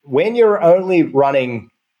when you're only running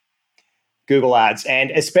Google Ads,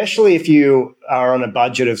 and especially if you are on a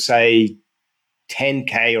budget of, say,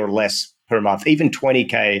 10K or less per month, even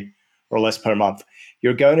 20K or less per month,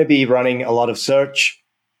 you're going to be running a lot of search,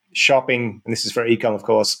 shopping, and this is for e-com, of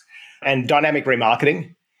course, and dynamic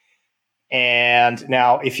remarketing. And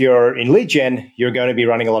now, if you're in lead gen, you're going to be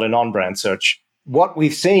running a lot of non-brand search. What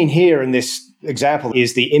we've seen here in this example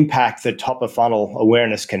is the impact that top of funnel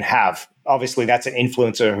awareness can have. Obviously, that's an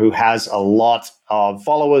influencer who has a lot of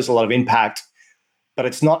followers, a lot of impact, but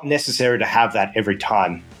it's not necessary to have that every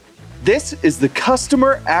time. This is the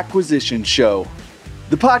Customer Acquisition Show,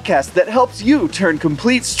 the podcast that helps you turn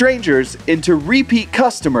complete strangers into repeat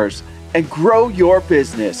customers and grow your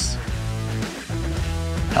business.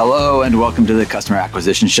 Hello and welcome to the Customer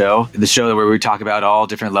Acquisition Show, the show where we talk about all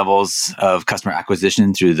different levels of customer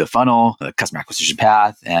acquisition through the funnel, the customer acquisition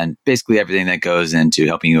path, and basically everything that goes into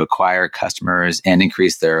helping you acquire customers and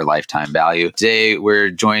increase their lifetime value. Today, we're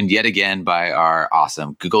joined yet again by our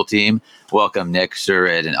awesome Google team. Welcome, Nick,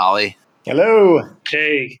 Surid, and Ollie. Hello.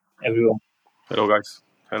 Hey, everyone. Hello, guys.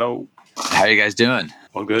 Hello. How are you guys doing?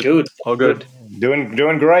 All good. Good. All good. Doing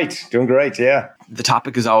great. Doing great, yeah. The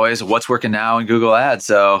topic is always what's working now in Google Ads.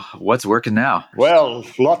 So what's working now? Well,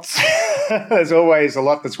 lots. There's always a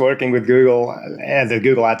lot that's working with Google and the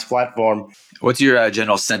Google Ads platform. What's your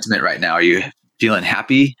general sentiment right now? Are you feeling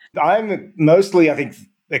happy? I'm mostly, I think,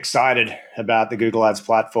 excited about the Google Ads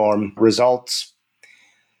platform. Results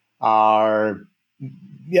are,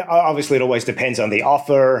 yeah, obviously it always depends on the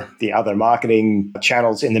offer, the other marketing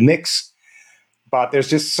channels in the mix, but there's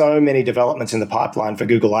just so many developments in the pipeline for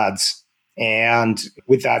Google Ads. And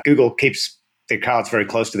with that, Google keeps their cards very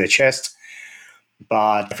close to their chest.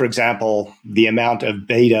 But for example, the amount of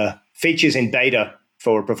beta features in beta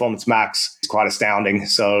for Performance Max is quite astounding.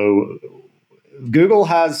 So Google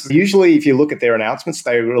has, usually if you look at their announcements,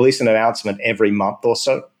 they release an announcement every month or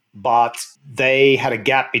so. But they had a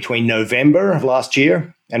gap between November of last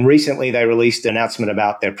year and recently they released an announcement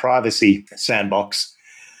about their privacy sandbox.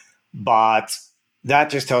 But that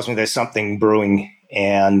just tells me there's something brewing.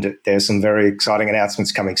 And there's some very exciting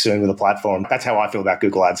announcements coming soon with the platform. That's how I feel about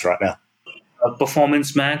Google Ads right now.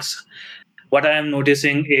 Performance Max, what I am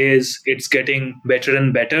noticing is it's getting better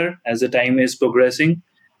and better as the time is progressing.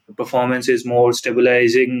 The performance is more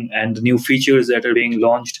stabilizing and the new features that are being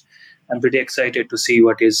launched. I'm pretty excited to see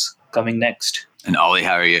what is coming next. And Ollie,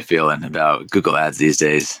 how are you feeling about Google Ads these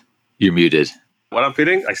days? You're muted. What I'm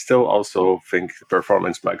feeling, I still also think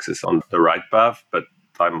Performance Max is on the right path, but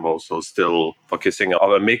I'm also still focusing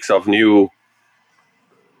on a mix of new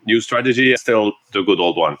strategy, still the good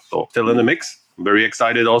old one. So still in the mix. I'm very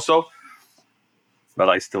excited also, but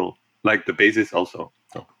I still like the basis also.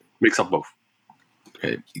 So mix of both.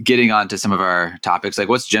 Great. Getting on to some of our topics, like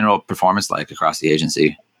what's general performance like across the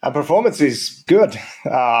agency? Our performance is good.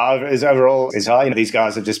 Overall is high. These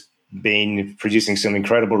guys have just been producing some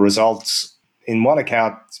incredible results. In one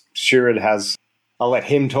account, Surid has, I'll let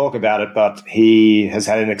him talk about it, but he has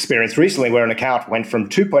had an experience recently where an account went from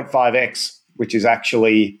 2.5x, which is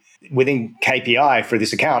actually within KPI for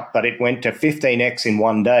this account, but it went to 15x in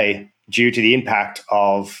one day due to the impact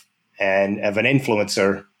of an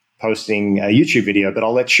influencer posting a YouTube video. But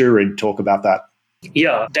I'll let Surid talk about that.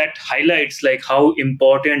 Yeah, that highlights like how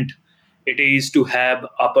important it is to have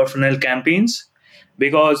upper funnel campaigns,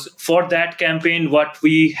 because for that campaign, what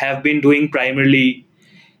we have been doing primarily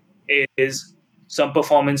is some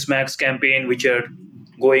Performance Max campaign, which are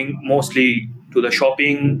going mostly to the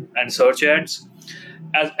shopping and search ads,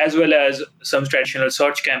 as well as some traditional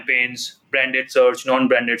search campaigns, branded search,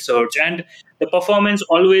 non-branded search. And the performance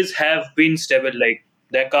always have been stable. Like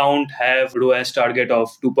the account have ROAS target of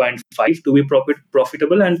 2.5 to be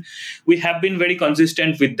profitable. And we have been very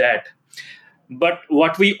consistent with that. But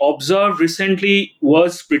what we observed recently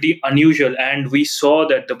was pretty unusual. And we saw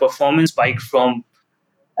that the performance spiked from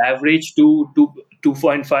average to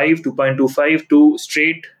 2.5, 2.25 to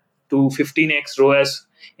straight to 15x ROAS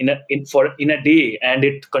in a day, and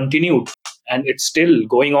it continued, and it's still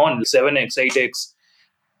going on 7x, 8x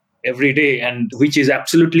every day, and which is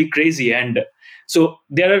absolutely crazy. And so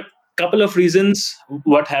there are a couple of reasons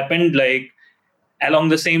what happened. Like along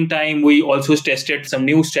the same time, we also tested some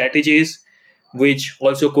new strategies which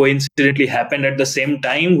also coincidentally happened at the same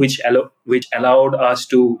time, which allowed us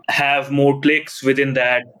to have more clicks within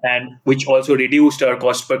that, and which also reduced our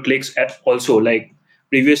cost per clicks. Also, like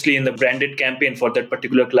previously in the branded campaign for that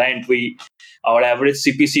particular client, our average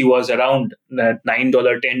CPC was around $9,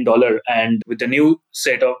 $10, and with the new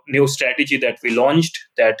strategy that we launched,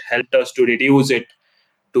 that helped us to reduce it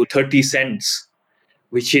to 30 cents,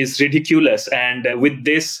 which is ridiculous. And with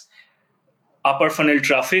this, upper funnel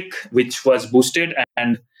traffic, which was boosted,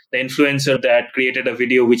 and the influencer that created a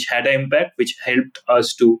video which had an impact, which helped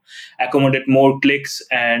us to accommodate more clicks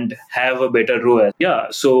and have a better ROAS. Yeah,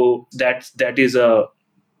 so that is a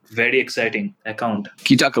very exciting account.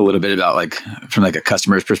 Can you talk a little bit about from a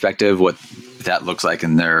customer's perspective, what that looks like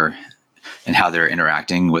in their and how they're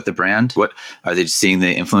interacting with the brand? What are they just seeing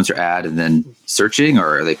the influencer ad and then searching,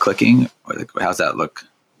 or are they clicking? Or how's that look?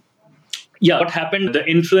 Yeah, what happened? The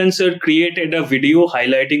influencer created a video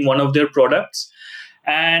highlighting one of their products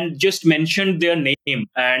and just mentioned their name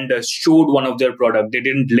and showed one of their products. They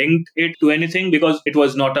didn't link it to anything because it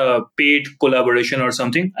was not a paid collaboration or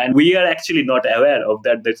something. And we are actually not aware of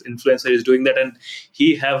that. This influencer is doing that, and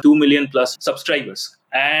he have 2 million plus subscribers.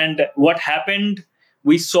 And what happened?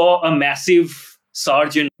 We saw a massive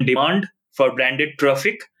surge in demand for branded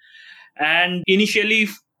traffic. And initially,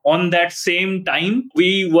 on that same time,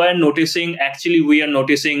 we are noticing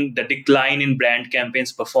the decline in brand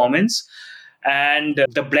campaigns performance. And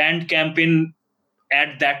the brand campaign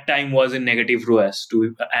at that time was in negative ROAS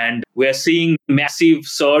too. And we're seeing massive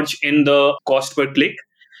surge in the cost per click.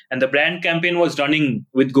 And the brand campaign was running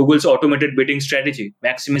with Google's automated bidding strategy,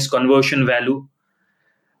 maximize conversion value.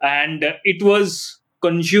 And it was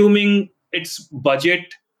consuming its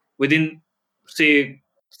budget within, say,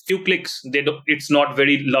 few clicks. It's not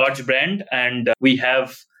very large brand, and we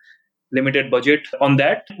have limited budget on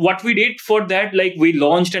that. What we did for that, we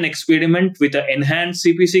launched an experiment with an enhanced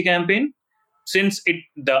CPC campaign. Since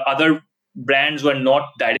the other brands were not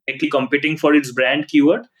directly competing for its brand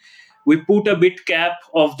keyword, we put a bid cap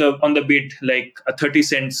on the bid, like a 30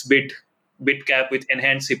 cents bid cap with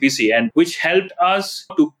enhanced CPC, and which helped us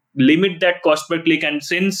to limit that cost per click. And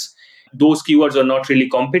since those keywords are not really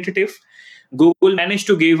competitive, Google managed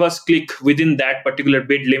to give us click within that particular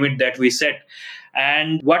bid limit that we set.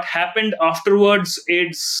 And what happened afterwards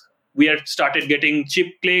is we had started getting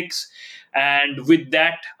cheap clicks, and with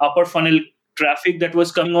that upper funnel traffic that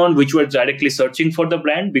was coming on, which was directly searching for the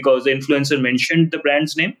brand because the influencer mentioned the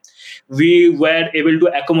brand's name, we were able to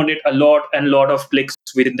accommodate a lot of clicks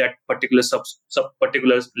within that particular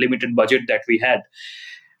particular limited budget that we had.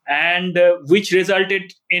 And which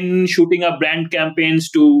resulted in shooting up brand campaigns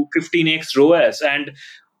to 15x ROAS. And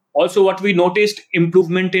also what we noticed,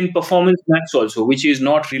 improvement in performance max also, which is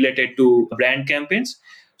not related to brand campaigns.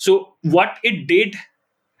 So what it did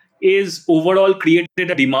is overall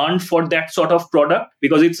created a demand for that sort of product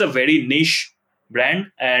because it's a very niche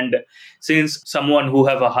brand. And since someone who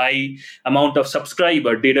have a high amount of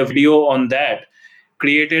subscriber did a video on that,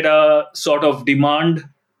 created a sort of demand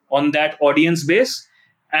on that audience base.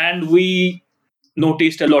 And we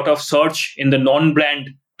noticed a lot of search in the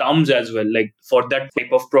non-brand terms as well, like for that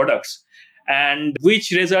type of products, and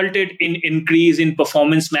which resulted in increase in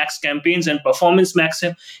performance max campaigns. And performance max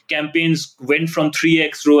campaigns went from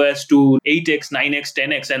 3x ROAS to 8x, 9x,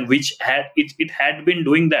 10x, and which it had been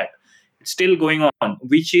doing that. It's still going on,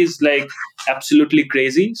 which is like absolutely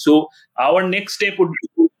crazy. So our next step would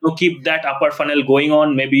be to keep that upper funnel going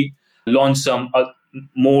on, maybe launch some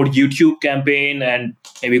more YouTube campaign and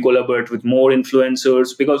maybe collaborate with more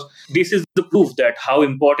influencers, because this is the proof that how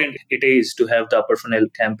important it is to have the upper funnel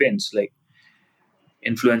campaigns like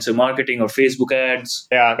influencer marketing or Facebook ads.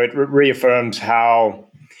 Yeah, it reaffirms how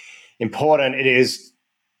important it is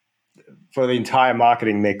for the entire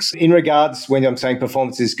marketing mix. In regards, when I'm saying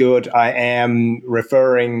performance is good, I am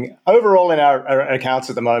referring overall in our accounts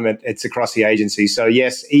at the moment, it's across the agency. So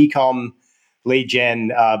yes, e-com, lead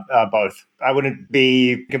gen, both. I wouldn't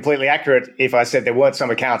be completely accurate if I said there weren't some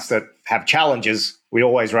accounts that have challenges. We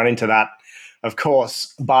always run into that, of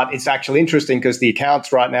course. But it's actually interesting because the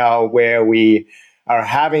accounts right now where we are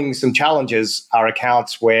having some challenges are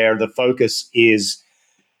accounts where the focus is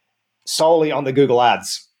solely on the Google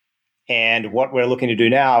Ads. And what we're looking to do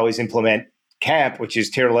now is implement CAMP, which is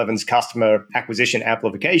Tier 11's customer acquisition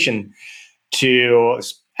amplification, to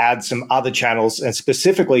add some other channels and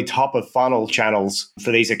specifically top of funnel channels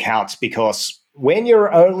for these accounts. Because when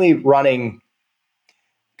you're only running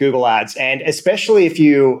Google Ads, and especially if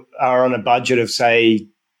you are on a budget of, say,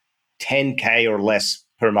 10K or less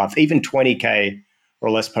per month, even 20K or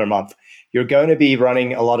less per month, you're going to be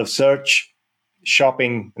running a lot of search,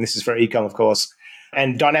 shopping, and this is for e-com, of course,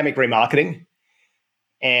 and dynamic remarketing.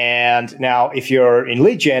 And now if you're in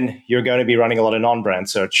lead gen, you're going to be running a lot of non-brand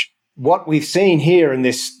search. What we've seen here in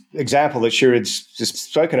this example that Shirid's just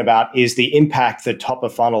spoken about is the impact that top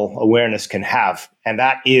of funnel awareness can have. And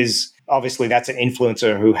that is, obviously, that's an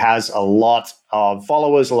influencer who has a lot of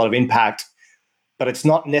followers, a lot of impact, but it's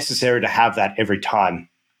not necessary to have that every time.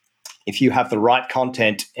 If you have the right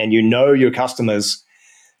content and you know your customers,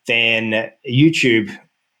 then YouTube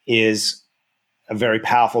is a very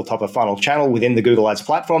powerful top of funnel channel within the Google Ads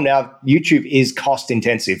platform. Now, YouTube is cost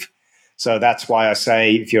intensive. So that's why I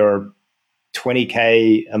say if you're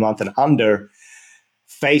 20K a month and under,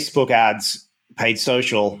 Facebook ads, paid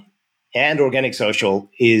social, and organic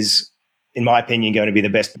social is, in my opinion, going to be the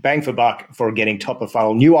best bang for buck for getting top of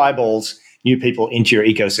funnel, new eyeballs, new people into your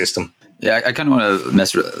ecosystem. Yeah, I kind of want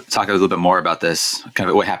to talk a little bit more about this, kind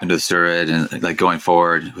of what happened with Surat and like going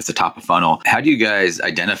forward with the top of funnel. How do you guys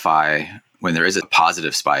identify when there is a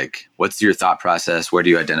positive spike? What's your thought process? Where do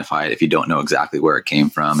you identify it if you don't know exactly where it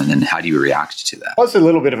came from? And then how do you react to that? It was a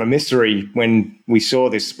little bit of a mystery when we saw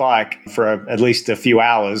this spike for at least a few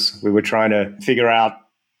hours. We were trying to figure out,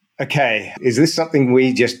 okay, is this something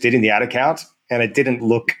we just did in the ad account? And it didn't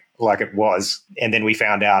look like it was. And then we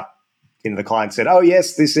found out, the client said, oh,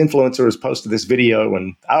 yes, this influencer has posted this video.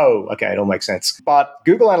 And, oh, okay, it all makes sense. But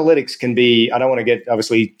Google Analytics can be, I don't want to get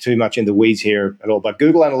obviously too much in the weeds here at all, but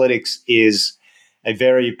Google Analytics is a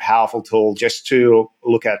very powerful tool just to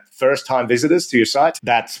look at first-time visitors to your site.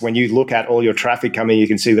 That's when you look at all your traffic coming, you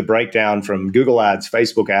can see the breakdown from Google Ads,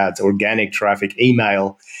 Facebook ads, organic traffic,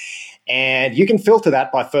 email, and you can filter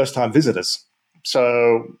that by first-time visitors.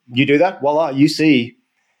 So you do that, voila, you see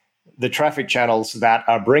the traffic channels that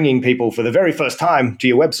are bringing people for the very first time to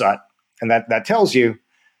your website. And that tells you,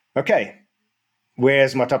 okay,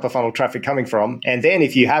 where's my top of funnel traffic coming from? And then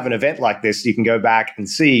if you have an event like this, you can go back and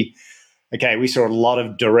see, okay, we saw a lot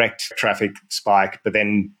of direct traffic spike, but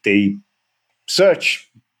then the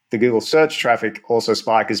Google search traffic also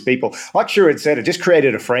spiked as people, like Surat said, it just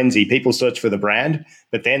created a frenzy. People search for the brand,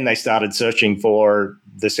 but then they started searching for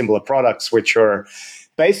the similar products, which are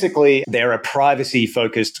basically, they're a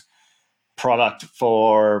privacy-focused product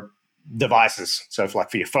for devices. So for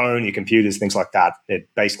your phone, your computers, things like that, it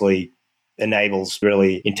basically enables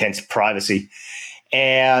really intense privacy.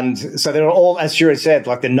 And so they're all, as Surat said,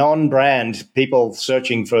 like the non-brand people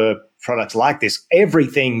searching for products like this,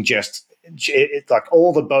 everything like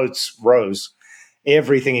all the boats rose.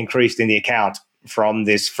 Everything increased in the account from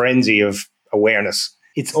this frenzy of awareness.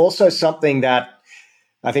 It's also something that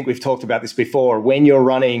I think we've talked about this before. When you're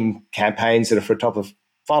running campaigns that are for top of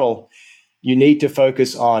funnel, you need to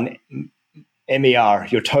focus on MER,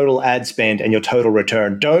 your total ad spend, and your total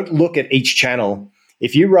return. Don't look at each channel.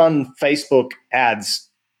 If you run Facebook ads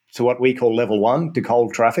to what we call level 1, to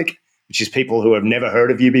cold traffic, which is people who have never heard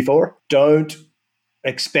of you before, don't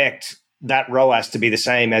expect that ROAS to be the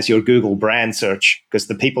same as your Google brand search, because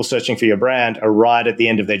the people searching for your brand are right at the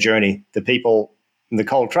end of their journey. The people in the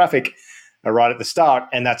cold traffic are right at the start,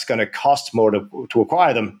 and that's going to cost more to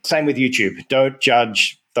acquire them. Same with YouTube. Don't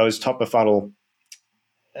judge those top of funnel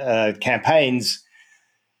campaigns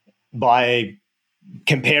by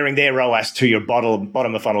comparing their ROAS to your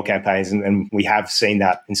bottom of funnel campaigns. And we have seen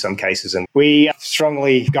that in some cases. And we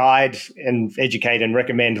strongly guide and educate and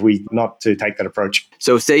recommend not to take that approach.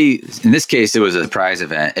 So say in this case, it was a surprise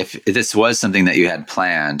event. If this was something that you had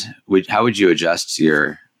planned, how would you adjust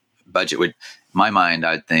your budget? In my mind,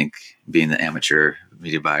 I'd think, being the amateur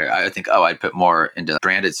media buyer, I think, I'd put more into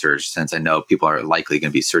branded search since I know people are likely going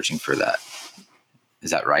to be searching for that. Is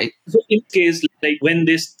that right? So in case, like when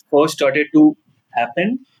this first started to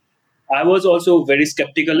happen, I was also very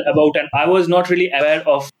skeptical about, and I was not really aware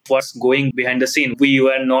of what's going behind the scene. We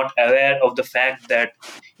were not aware of the fact that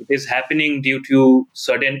it is happening due to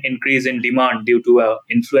sudden increase in demand due to an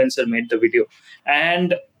influencer made the video.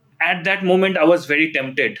 And at that moment, I was very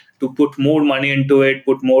tempted to put more money into it,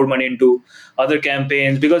 put more money into other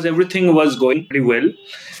campaigns, because everything was going pretty well.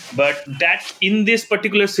 But that in this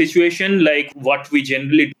particular situation, like what we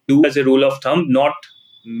generally do as a rule of thumb, not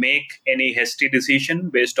make any hasty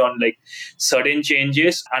decision based on like sudden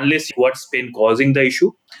changes unless what's been causing the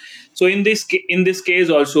issue. So in this case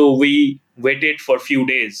also, we waited for a few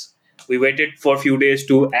days. We waited for a few days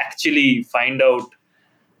to actually find out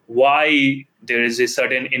why there is a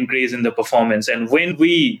sudden increase in the performance. And when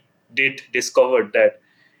we did discover that,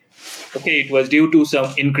 okay, it was due to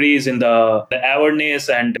some increase in the awareness,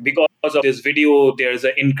 and because of this video, there's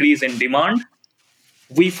an increase in demand,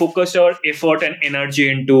 we focused our effort and energy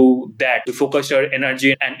into that. We focused our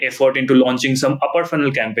energy and effort into launching some upper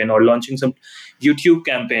funnel campaign or launching some YouTube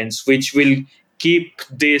campaigns, which will keep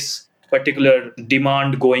this particular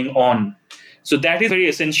demand going on. So that is very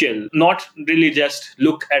essential. Not really just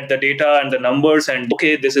look at the data and the numbers and,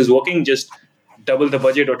 okay, this is working, just double the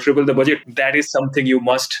budget or triple the budget. That is something you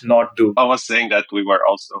must not do. I was saying that it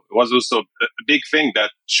was also a big thing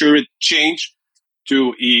that Surat changed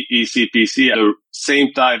to ECPC at the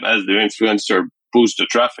same time as the influencer boost the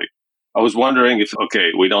traffic. I was wondering if,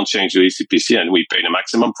 okay, we don't change the ECPC and we pay the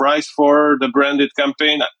maximum price for the branded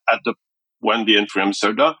campaign when the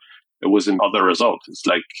influencer does. it was another result. It's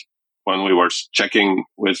like when we were checking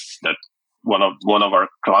with that one of our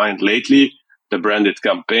client lately, the branded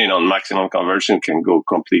campaign on maximum conversion can go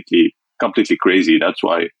completely crazy. That's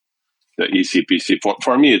why the eCPC,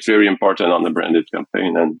 for me, it's very important on the branded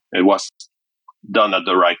campaign, and it was done at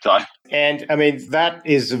the right time. And I mean, that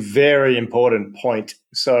is a very important point.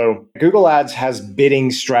 So Google Ads has bidding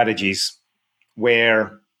strategies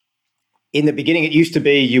where in the beginning it used to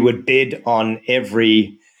be you would bid on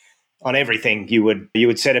everything. You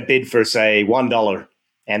would set a bid for, say, $1.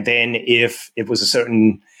 And then if it was a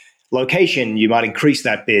certain location, you might increase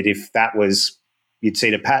that bid if that was, you'd see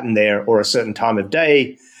the pattern there, or a certain time of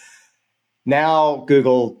day. Now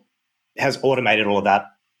Google has automated all of that.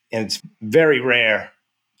 And it's very rare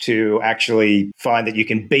to actually find that you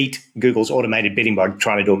can beat Google's automated bidding by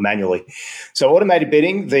trying to do it manually. So automated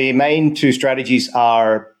bidding, the main two strategies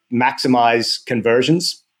are maximize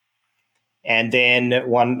conversions. And then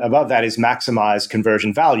one above that is maximize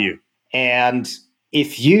conversion value. And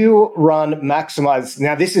if you run maximize,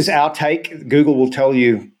 now this is our take, Google will tell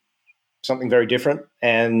you something very different,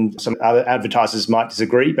 and some other advertisers might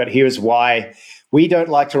disagree, but here's why we don't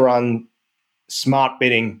like to run smart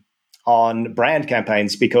bidding on brand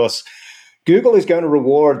campaigns, because Google is going to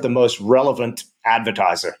reward the most relevant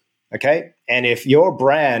advertiser, okay? And if your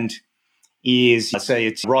brand is, let's say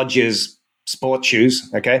it's Rogers sports shoes,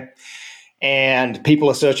 okay? And people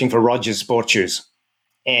are searching for Rogers sports shoes,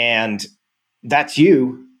 and that's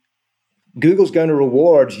you, Google's going to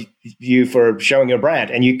reward you for showing your brand.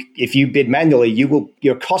 And if you bid manually,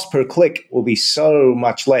 your cost per click will be so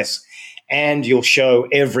much less. And you'll show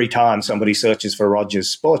every time somebody searches for Rogers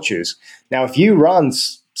sports shoes. Now, if you run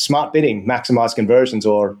smart bidding, maximize conversions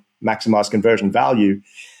or maximize conversion value,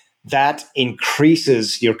 that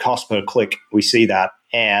increases your cost per click. We see that.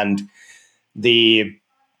 And the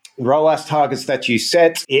ROAS targets that you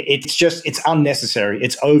set, it's unnecessary.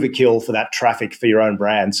 It's overkill for that traffic for your own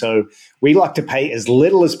brand. So we like to pay as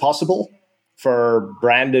little as possible for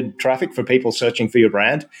branded traffic, for people searching for your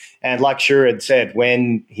brand. And like Shur had said,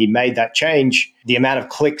 when he made that change, the amount of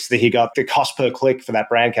clicks that he got, the cost per click for that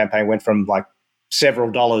brand campaign went from like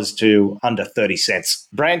several dollars to under 30 cents.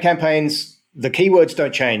 Brand campaigns, the keywords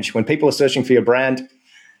don't change. When people are searching for your brand,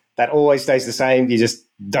 that always stays the same. You just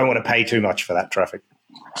don't want to pay too much for that traffic.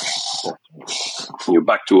 You're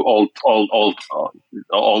back to old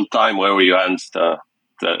time where you earned the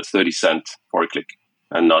 30 cent for a click,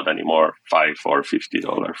 and not anymore $5 or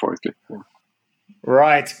 $50 for a click.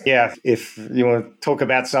 Right. Yeah. If you want to talk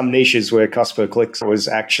about some niches where cost per click was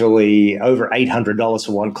actually over $800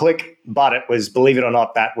 for one click, but it was, believe it or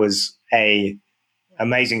not, that was a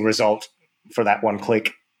amazing result for that one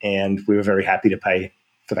click, and we were very happy to pay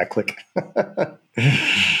for that click.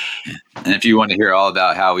 And if you want to hear all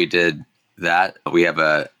about how we did that, we have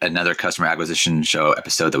another customer acquisition show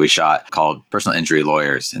episode that we shot called Personal Injury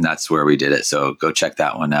Lawyers, and that's where we did it. So go check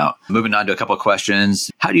that one out. Moving on to a couple of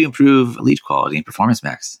questions. How do you improve lead quality in Performance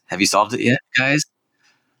Max? Have you solved it yet, guys?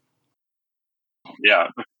 Yeah,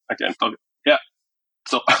 I can talk. Yeah.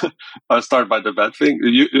 So I'll start by the bad thing.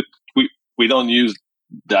 We don't use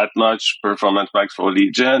that much Performance Max for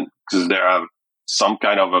lead gen because there are some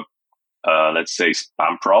kind of a let's say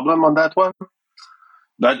spam problem on that one.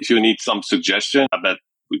 But if you need some suggestion, I bet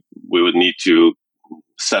we would need to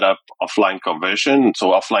set up offline conversion.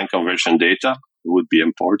 So offline conversion data would be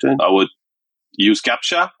important. I would use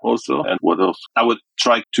CAPTCHA also. And what else? I would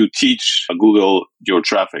try to teach Google your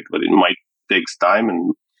traffic, but it might take time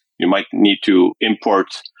and you might need to import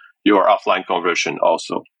your offline conversion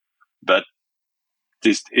also. But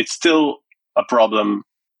it's still a problem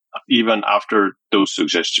even after those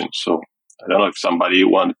suggestions. So I don't know if somebody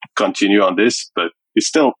want to continue on this, but it's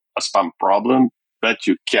still a spam problem, but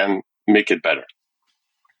you can make it better.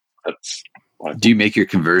 Do you make your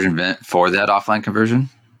conversion event for that offline conversion?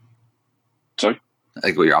 Sorry?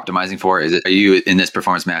 Like what you're optimizing for? Are you in this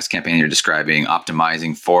Performance Max campaign you're describing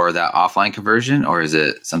optimizing for that offline conversion, or is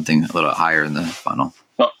it something a little higher in the funnel?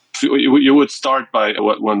 You would start by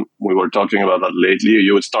when we were talking about that lately,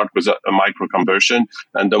 you would start with a micro conversion.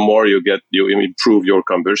 And the more you improve your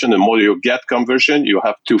conversion, the more you get conversion, you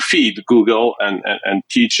have to feed Google and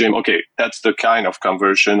teach him, okay, that's the kind of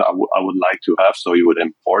conversion I would like to have. So you would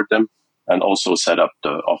import them and also set up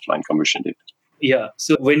the offline conversion data. Yeah.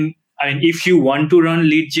 So if you want to run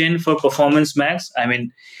lead gen for Performance Max,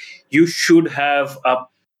 you should have a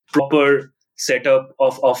proper setup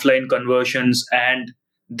of offline conversions, and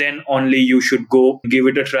then only you should go give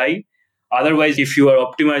it a try. Otherwise, if you are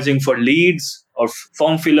optimizing for leads or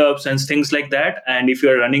form fill-ups and things like that, and if you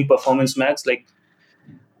are running Performance Max, like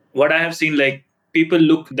what I have seen, like people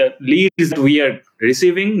look, the leads that we are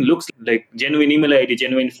receiving looks like genuine email ID,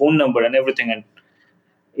 genuine phone number and everything. And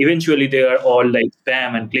eventually they are all like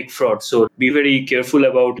spam and click fraud. So be very careful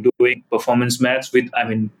about doing performance max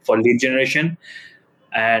for lead generation,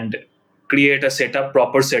 and create a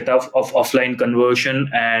proper setup of offline conversion,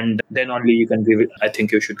 and then only you can I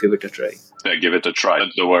think you should give it a try. Yeah, give it a try.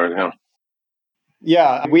 That's the word. Yeah.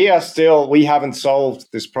 Yeah, we haven't solved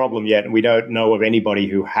this problem yet, and we don't know of anybody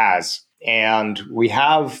who has. And we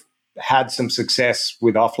have had some success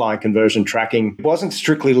with offline conversion tracking. It wasn't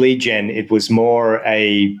strictly lead gen, it was more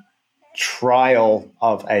a trial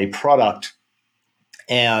of a product,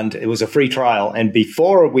 and it was a free trial. And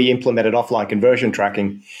before we implemented offline conversion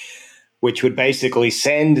tracking, which would basically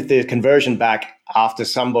send the conversion back after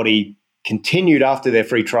somebody continued after their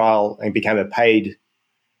free trial and became a paid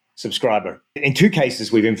subscriber. In 2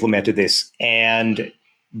 cases, we've implemented this, and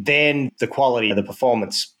then the quality of the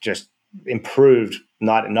performance just improved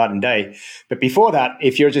night and day. But before that,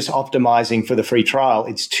 if you're just optimizing for the free trial,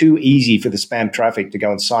 it's too easy for the spam traffic to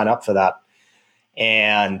go and sign up for that.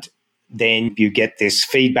 And then you get this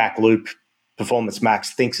feedback loop. Performance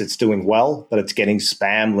Max thinks it's doing well, but it's getting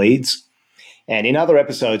spam leads. And in other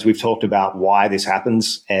episodes, we've talked about why this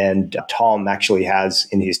happens. And Tom actually has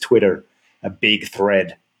in his Twitter a big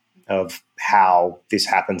thread of how this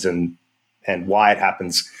happens and why it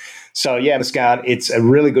happens. So yeah, Muskan, it's a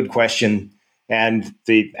really good question. And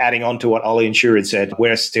adding on to what Ollie and Shurid said,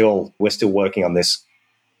 we're still working on this.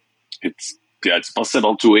 It's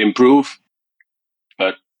possible to improve,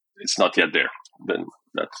 but it's not yet there. Then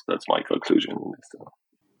that's my conclusion.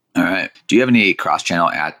 All right. Do you have any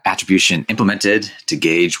cross-channel attribution implemented to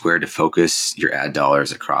gauge where to focus your ad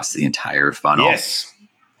dollars across the entire funnel?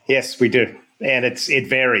 Yes, we do. And it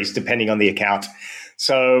varies depending on the account.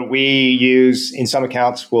 So we use, in some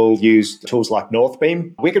accounts, we'll use tools like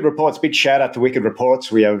Northbeam. Wicked Reports, big shout out to Wicked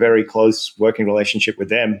Reports. We have a very close working relationship with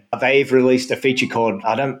them. They've released a feature called,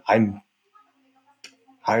 I don't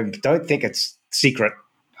think it's secret.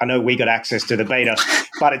 I know we got access to the beta,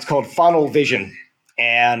 but it's called Funnel Vision.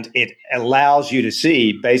 And it allows you to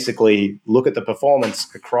see, basically look at the performance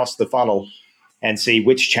across the funnel and see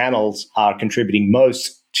which channels are contributing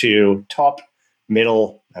most to top,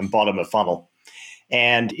 middle, and bottom of funnel.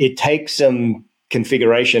 And it takes some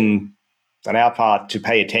configuration on our part to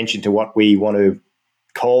pay attention to what we want to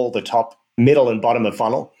call the top, middle, and bottom of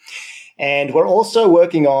funnel. And we're also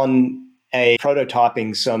working on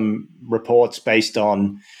prototyping some reports based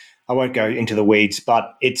on, I won't go into the weeds,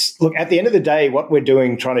 but look, at the end of the day, what we're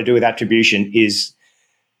trying to do with attribution is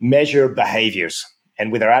measure behaviors.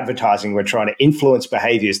 And with our advertising, we're trying to influence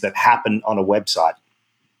behaviors that happen on a website.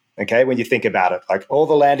 Okay, when you think about it, like all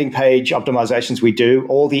the landing page optimizations we do,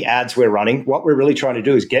 all the ads we're running, what we're really trying to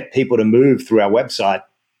do is get people to move through our website,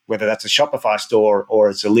 whether that's a Shopify store or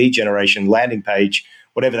it's a lead generation landing page,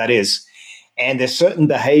 whatever that is. And there's certain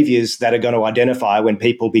behaviors that are going to identify when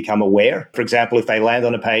people become aware. For example, if they land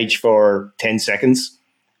on a page for 10 seconds,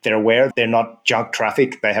 they're aware they're not junk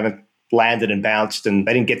traffic. They haven't landed and bounced and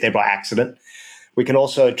they didn't get there by accident. We can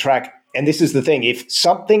also track, and this is the thing, if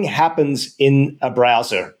something happens in a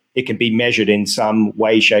browser, it can be measured in some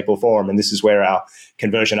way, shape, or form. And this is where our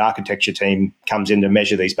conversion architecture team comes in to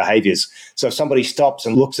measure these behaviors. So if somebody stops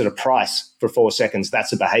and looks at a price for 4 seconds,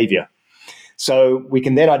 that's a behavior. So we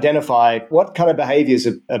can then identify what kind of behaviors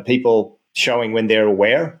are people showing when they're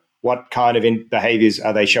aware, what kind of behaviors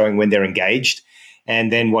are they showing when they're engaged,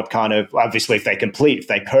 and then what kind of, obviously, if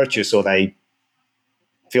they purchase or they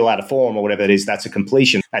fill out a form or whatever it is, that's a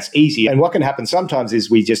completion. That's easy. And what can happen sometimes is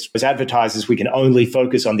as advertisers, we can only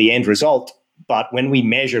focus on the end result. But when we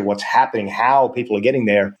measure what's happening, how people are getting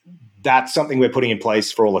there, that's something we're putting in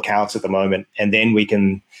place for all accounts at the moment. And then we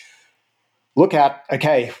can look at,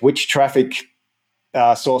 okay, which traffic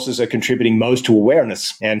sources are contributing most to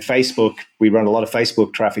awareness. And Facebook, we run a lot of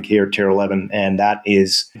Facebook traffic here at Tier 11. And that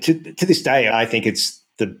is, to this day, I think it's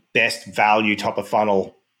the best value top of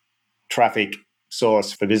funnel traffic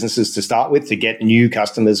source for businesses to start with to get new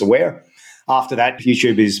customers aware. After that,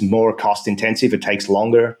 YouTube is more cost intensive. It takes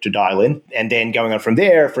longer to dial in. And then going on from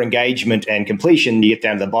there for engagement and completion, you get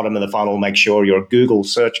down to the bottom of the funnel, make sure your Google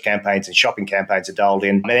search campaigns and shopping campaigns are dialed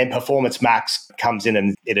in. And then Performance Max comes in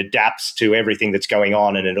and it adapts to everything that's going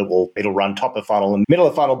on, and it'll run top of funnel and middle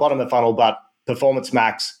of funnel, bottom of funnel. But Performance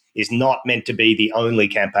Max is not meant to be the only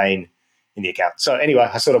campaign in the account. So anyway,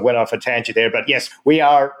 I sort of went off a tangent there. But yes,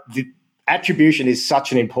 attribution is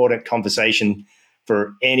such an important conversation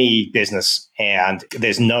for any business, and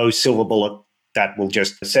there's no silver bullet that will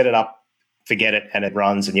just set it up forget it and it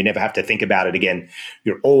runs and you never have to think about it again.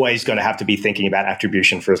 You're always going to have to be thinking about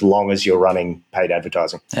attribution for as long as you're running paid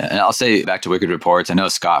advertising. Yeah, and I'll say back to Wicked Reports, I know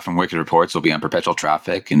Scott from Wicked Reports will be on Perpetual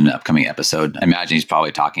Traffic in an upcoming episode. I imagine he's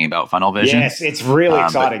probably talking about funnel vision. Yes, it's really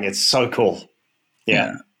exciting. It's so cool.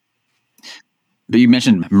 Yeah. But you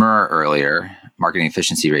mentioned MER earlier, marketing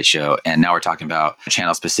efficiency ratio, and now we're talking about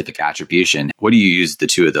channel-specific attribution. What do you use the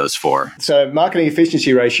two of those for? So marketing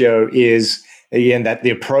efficiency ratio is, again, that the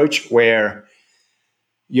approach where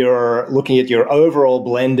you're looking at your overall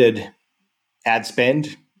blended ad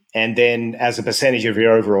spend and then as a percentage of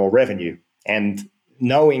your overall revenue and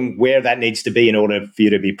knowing where that needs to be in order for you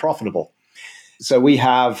to be profitable. So we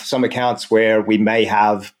have some accounts where we may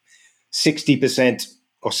have 60%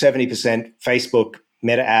 or 70% Facebook,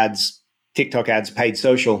 Meta ads, TikTok ads, paid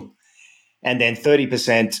social, and then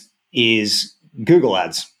 30% is Google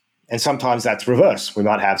ads. And sometimes that's reverse. We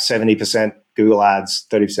might have 70% Google ads,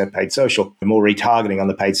 30% paid social, more retargeting on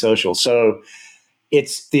the paid social. So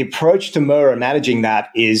it's the approach to MER managing that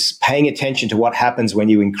is paying attention to what happens when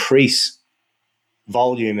you increase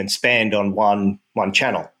volume and spend on one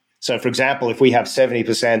channel. So for example, if we have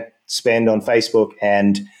 70% spend on Facebook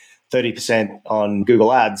and 30% on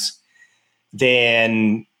Google ads,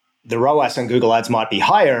 then the ROAS on Google ads might be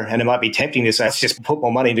higher and it might be tempting to say, let's just put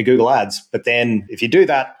more money into Google ads. But then if you do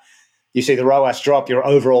that, you see the ROAS drop, your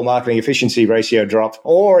overall marketing efficiency ratio drop,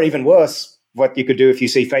 or even worse, what you could do if you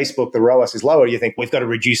see Facebook, the ROAS is lower, you think we've got to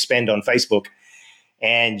reduce spend on Facebook.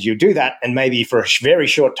 And you do that, and maybe for a very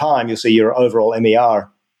short time, you'll see your overall MER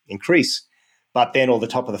increase. But then all the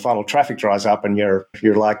top of the funnel traffic dries up and you're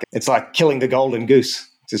like, it's like killing the golden goose,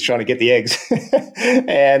 just trying to get the eggs.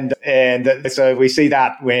 and so we see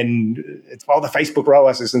that when it's, well, the Facebook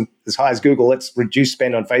ROAS isn't as high as Google, let's reduce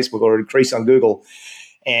spend on Facebook or increase on Google.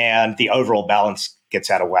 And the overall balance gets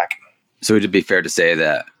out of whack. So would it be fair to say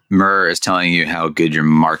that MER is telling you how good your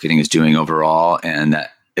marketing is doing overall and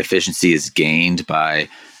that efficiency is gained by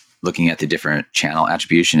looking at the different channel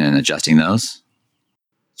attribution and adjusting those?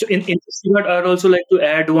 So in this regard, I'd also like to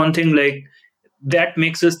add one thing, like that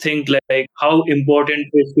makes us think like how important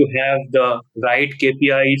it is to have the right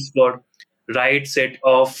KPIs for right set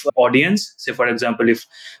of audience. Say, for example, if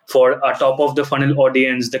for a top of the funnel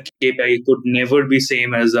audience, the KPI could never be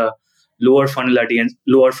same as a lower funnel audience,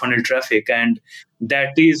 lower funnel traffic. And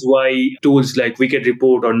that is why tools like Wicked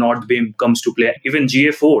Report or Northbeam comes to play. Even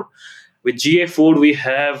GA4. With GA4, we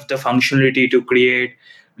have the functionality to create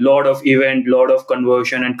lot of event, lot of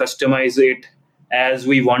conversion and customize it as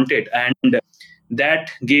we want it. And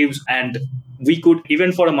that gives, and we could,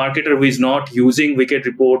 even for a marketer who is not using Wicked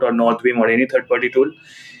Report or Northbeam or any third-party tool,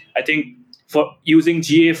 I think for using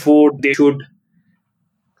GA4, they should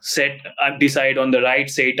decide on the right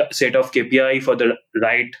set of KPI for the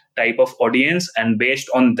right type of audience. And based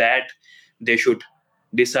on that, they should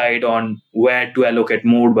decide on where to allocate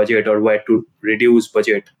more budget or where to reduce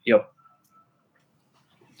budget. Yep.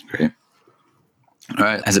 Great. All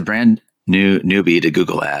right. As a brand new newbie to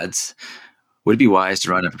Google Ads, would it be wise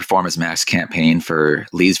to run a Performance Max campaign for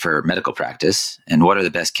leads for medical practice? And what are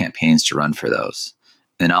the best campaigns to run for those?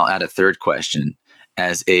 And I'll add a third question.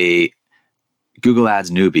 As a Google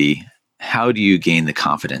Ads newbie, how do you gain the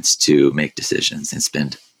confidence to make decisions and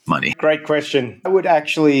spend money? Great question. I would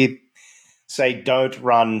actually say don't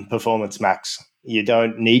run Performance Max. You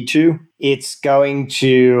don't need to. It's going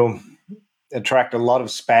to attract a lot of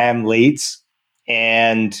spam leads.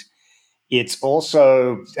 And it's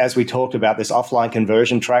also, as we talked about, this offline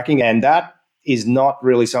conversion tracking, and that is not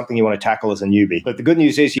really something you want to tackle as a newbie. But the good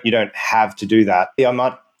news is you don't have to do that. I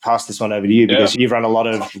might pass this one over to you because you've run a lot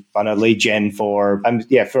of lead gen for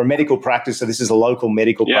a medical practice. So this is a local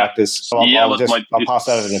medical practice. So I'll pass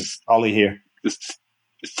over to Ollie here. It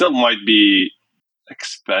still might be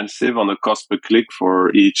expensive on the cost per click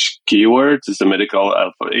for each keyword. It's a medical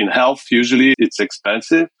in health. Usually it's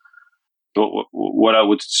expensive. But what I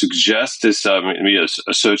would suggest is maybe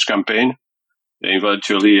a search campaign.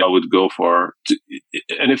 Eventually, I would go for,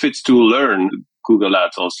 and if it's to learn Google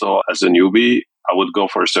Ads also as a newbie, I would go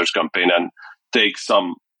for a search campaign and take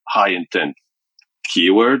some high intent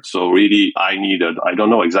keywords. So really, I don't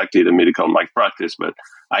know exactly the medical malpractice, but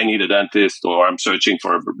I need a dentist, or I'm searching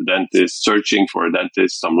for a dentist,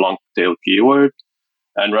 some long tail keyword,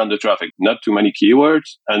 and run the traffic. Not too many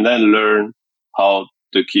keywords, and then learn how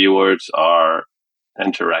the keywords are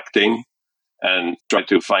interacting and try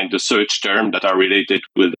to find the search term that are related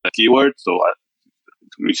with the keyword. So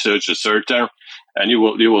research a search term, and you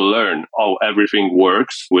will learn how everything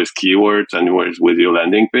works with keywords and with your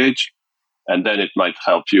landing page. And then it might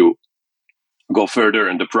help you go further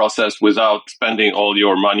in the process without spending all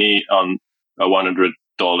your money on a $100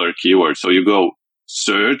 keywords. So you go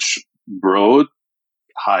search, broad,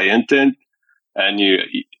 high intent, and you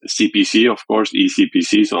CPC, of course,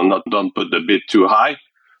 eCPC. So don't put the bid too high.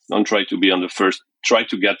 Don't try to be on the first. Try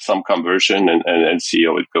to get some conversion and see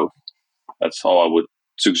how it goes. That's how I would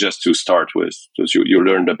suggest to start with. Because you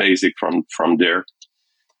learn the basic from there.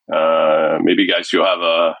 Maybe guys, you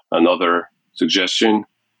have another suggestion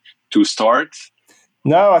to start?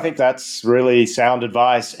 No, I think that's really sound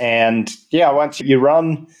advice. And yeah, once you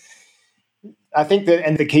run, I think that,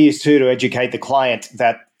 and the key is too, to educate the client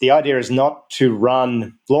that the idea is not to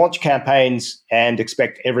run launch campaigns and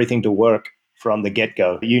expect everything to work from the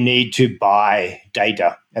get-go. You need to buy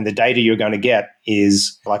data, and the data you're going to get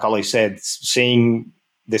is, like Ollie said, seeing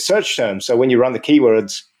the search terms. So when you run the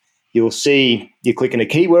keywords, you'll see, you click into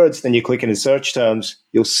keywords, then you click into search terms,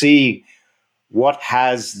 you'll see what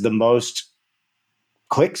has the most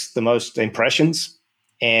clicks, the most impressions,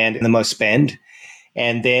 and the most spend.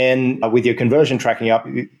 And then with your conversion tracking up,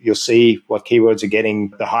 you'll see what keywords are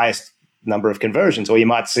getting the highest number of conversions. Or you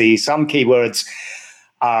might see some keywords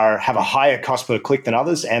have a higher cost per click than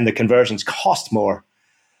others, and the conversions cost more.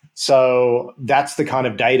 So that's the kind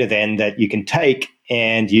of data then that you can take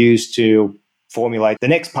and use to formulate the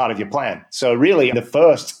next part of your plan. So really the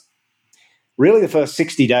first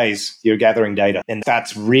 60 days, you're gathering data. And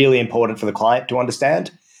that's really important for the client to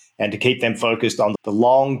understand and to keep them focused on the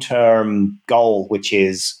long-term goal, which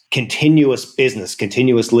is continuous business,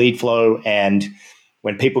 continuous lead flow. And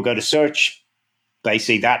when people go to search, they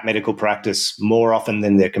see that medical practice more often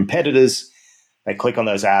than their competitors. They click on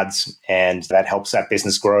those ads, and that helps that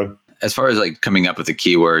business grow. As far as like coming up with the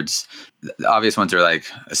keywords, the obvious ones are like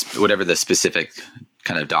whatever the specific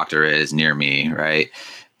kind of doctor is near me, right?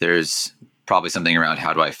 There's probably something around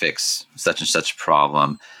how do I fix such and such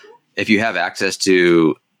problem. If you have access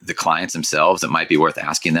to the clients themselves, it might be worth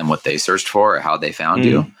asking them what they searched for or how they found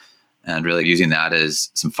you, and really using that as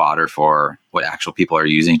some fodder for what actual people are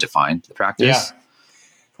using to find the practice. Yeah.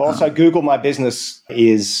 Also, Google My Business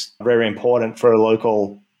is very important for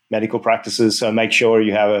local medical practices. So make sure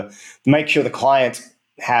the client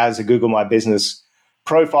has a Google My Business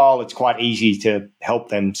profile. It's quite easy to help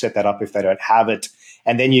them set that up if they don't have it.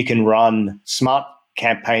 And then you can run smart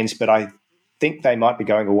campaigns, but I think they might be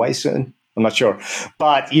going away soon. I'm not sure.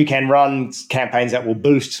 But you can run campaigns that will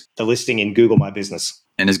boost the listing in Google My Business.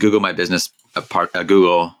 And is Google My Business a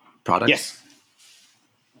Google product? Yes.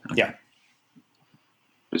 Okay. Yeah.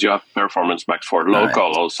 Because you have Performance Max for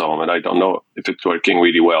local also, and I don't know if it's working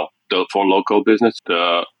really well. For local business,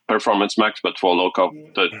 the Performance Max, but for local,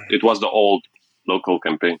 it was the old local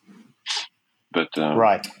campaign. But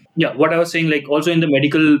right. Yeah, what I was saying, like also in the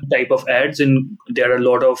medical type of ads, and there are a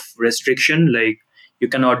lot of restriction, like you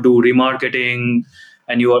cannot do remarketing,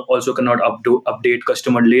 and you also cannot update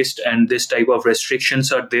customer list, and this type of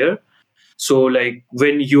restrictions are there. So like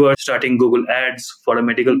when you are starting Google ads for a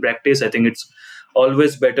medical practice, I think it's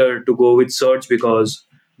always better to go with search because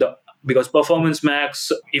Performance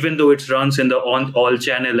Max, even though it runs in the all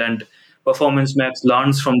channel, and Performance Max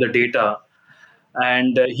learns from the data,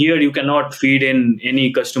 and here you cannot feed in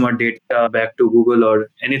any customer data back to Google or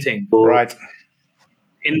anything. So right.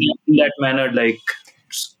 In that manner, like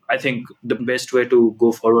I think the best way to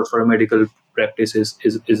go forward for a medical practice is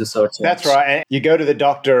a search. That's right. And you go to the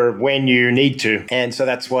doctor when you need to. And so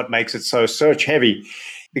that's what makes it so search heavy.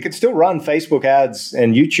 You can still run Facebook ads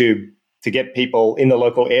and YouTube to get people in the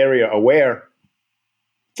local area aware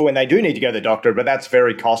for when they do need to go to the doctor, but that's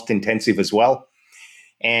very cost intensive as well.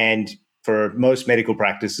 And for most medical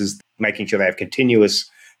practices, making sure they have continuous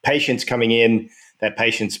patients coming in, that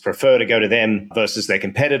patients prefer to go to them versus their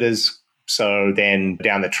competitors. So then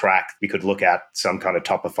down the track, we could look at some kind of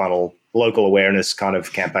top of funnel local awareness kind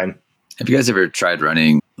of campaign. Have you guys ever tried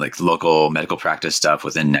running like local medical practice stuff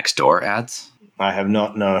within Nextdoor ads? I have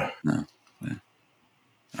not, no. No. Yeah.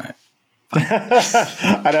 All right.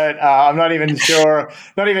 I don't. I'm not even sure.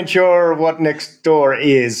 Not even sure what Nextdoor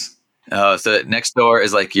is. Oh, so Nextdoor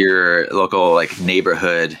is like your local like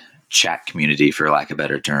neighborhood chat community, for lack of a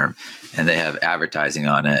better term, and they have advertising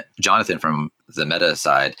on it. Jonathan from the Meta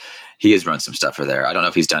side, he has run some stuff for there. I don't know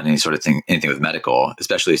if he's done anything with medical,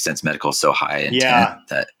 especially since medical is so high intent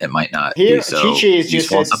that it might not be so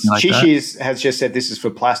useful. Chichi has just said this is for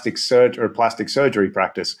plastic surgery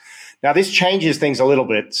practice. Now this changes things a little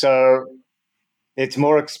bit. So it's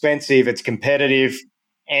more expensive, it's competitive,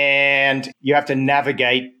 and you have to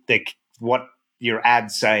navigate what your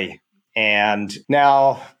ads say. And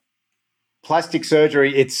now plastic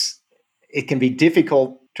surgery, it can be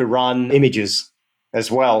difficult to run images as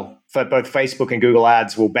well. For both Facebook and Google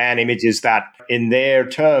Ads will ban images that in their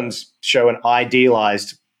terms show an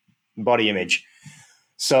idealized body image.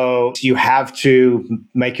 So you have to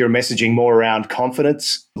make your messaging more around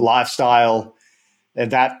confidence, lifestyle,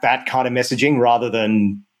 and that kind of messaging rather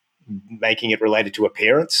than making it related to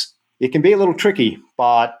appearance. It can be a little tricky,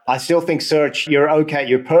 but I still think search, you're okay.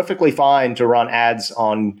 You're perfectly fine to run ads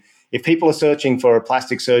on, if people are searching for a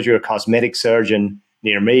plastic surgeon or cosmetic surgeon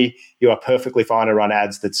near me, you are perfectly fine to run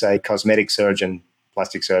ads that say cosmetic surgeon,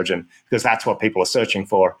 plastic surgeon, because that's what people are searching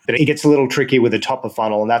for. But it gets a little tricky with the top of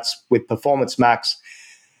funnel, and that's with Performance Max.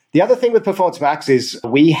 The other thing with Performance Max is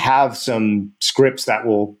we have some scripts that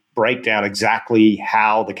will break down exactly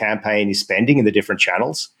how the campaign is spending in the different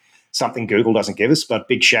channels. Something Google doesn't give us, but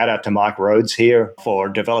big shout out to Mike Rhodes here for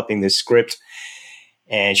developing this script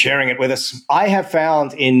and sharing it with us. I have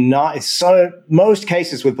found in most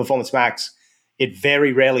cases with Performance Max, it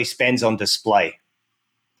very rarely spends on display.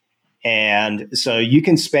 And so you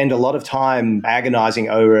can spend a lot of time agonizing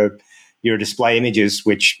over your display images,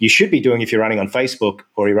 which you should be doing if you're running on Facebook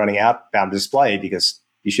or you're running outbound display, because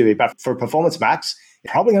you should be. But for Performance Max,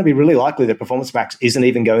 it's probably going to be really likely that Performance Max isn't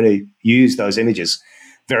even going to use those images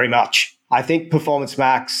very much. I think Performance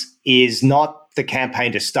Max is not the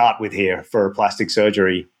campaign to start with here for a plastic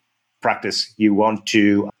surgery practice. You want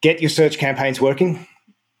to get your search campaigns working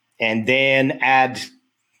and then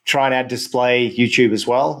try and add display, YouTube as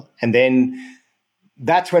well. And then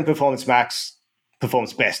that's when Performance Max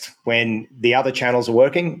performs best, when the other channels are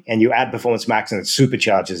working and you add Performance Max and it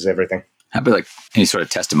supercharges everything. How about like any sort of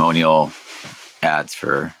testimonial ads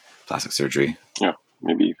for plastic surgery? Yeah,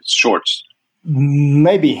 maybe shorts.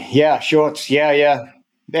 Maybe, yeah, shorts, yeah.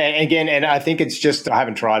 And again, and I think it's just, I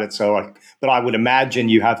haven't tried it, but I would imagine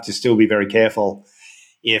you have to still be very careful.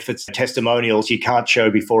 If it's testimonials, you can't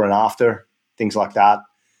show before and after, things like that.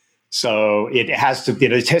 So it has to,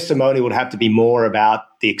 the testimonial would have to be more about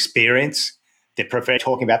the experience,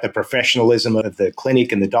 talking about the professionalism of the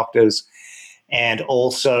clinic and the doctors, and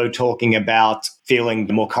also talking about feeling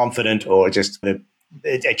more confident or just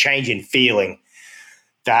a change in feeling.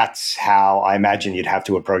 That's how I imagine you'd have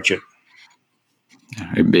to approach it.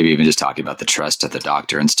 Maybe even just talking about the trust of the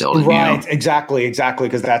doctor instilled in you. Right, exactly,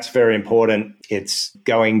 because that's very important. It's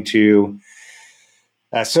going to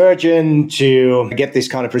a surgeon to get this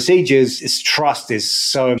kind of procedures. Trust is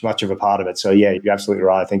so much of a part of it. So yeah, you're absolutely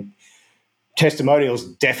right. I think testimonials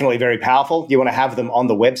definitely very powerful. You want to have them on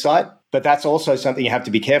the website, but that's also something you have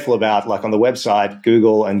to be careful about. Like on the website,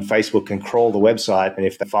 Google and Facebook can crawl the website, and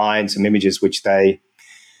if they find some images which they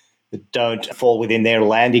don't fall within their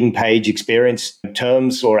landing page experience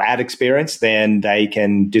terms or ad experience, then they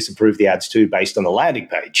can disapprove the ads too based on the landing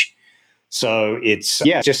page. So it's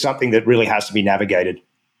just something that really has to be navigated.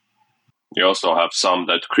 You also have some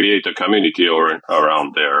that create a community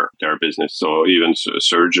around their business. So even a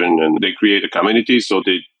surgeon, and they create a community. So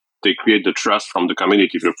they create the trust from the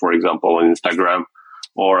community, for example, on Instagram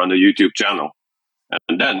or on the YouTube channel.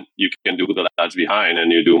 And then you can do the ads behind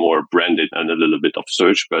and you do more branded and a little bit of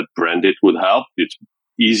search, but branded would help. It's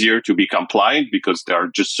easier to be compliant because they are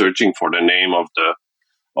just searching for the name of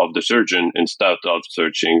the surgeon instead of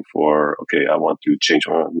searching for, okay, I want to change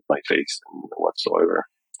my face and whatsoever.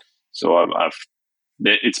 So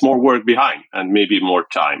it's more work behind and maybe more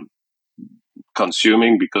time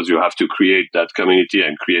consuming because you have to create that community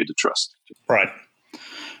and create the trust. Right.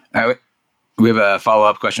 All right. We have a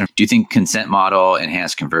follow-up question. Do you think consent model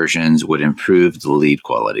enhanced conversions would improve the lead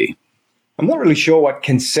quality? I'm not really sure what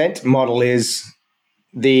consent model is.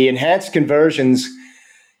 The enhanced conversions,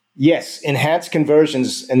 yes, enhanced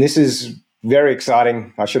conversions, and this is very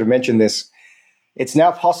exciting. I should have mentioned this. It's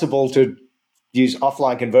now possible to use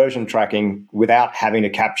offline conversion tracking without having to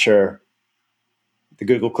capture the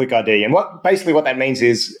Google Click ID. And what that means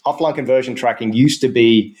is offline conversion tracking used to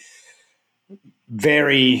be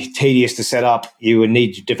very tedious to set up. You would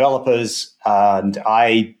need developers, and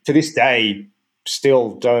I, to this day,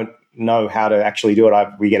 still don't know how to actually do it.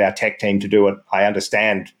 We get our tech team to do it. I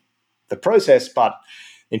understand the process, but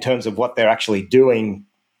in terms of what they're actually doing,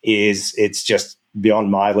 it's just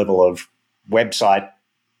beyond my level of website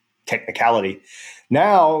technicality.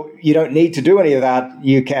 Now you don't need to do any of that.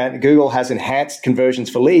 Google has enhanced conversions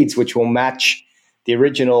for leads, which will match the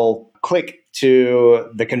original click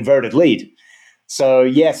to the converted lead. So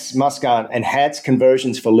yes, Muskan, enhanced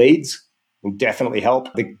conversions for leads will definitely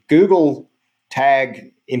help. The Google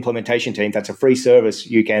Tag implementation team, that's a free service.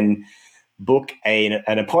 You can book an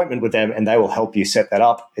appointment with them and they will help you set that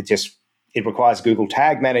up. It requires Google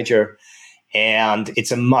Tag Manager, and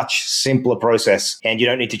it's a much simpler process. And you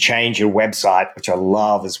don't need to change your website, which I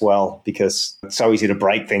love as well, because it's so easy to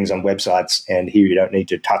break things on websites. And here you don't need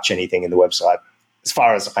to touch anything in the website, as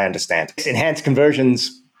far as I understand. Enhanced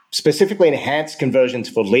conversions, specifically enhanced conversions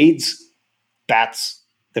for leads, that's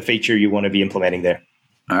the feature you want to be implementing there.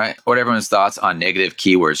 All right. What are everyone's thoughts on negative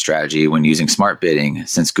keyword strategy when using smart bidding?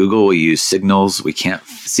 Since Google will use signals we can't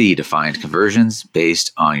see to find conversions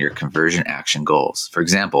based on your conversion action goals. For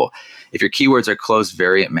example, if your keywords are close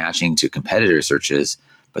variant matching to competitor searches,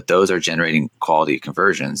 but those are generating quality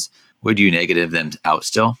conversions, would you negative them out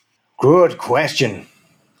still? Good question.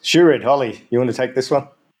 Shurit, Holly, you want to take this one?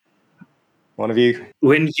 One of you?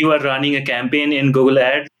 When you are running a campaign in Google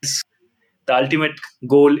Ads, the ultimate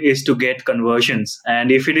goal is to get conversions.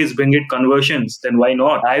 And if it is bringing conversions, then why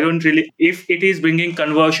not? If it is bringing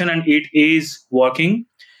conversion and it is working,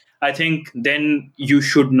 I think then you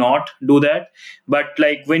should not do that. But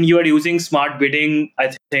like when you are using smart bidding,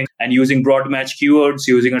 I think, and using broad match keywords,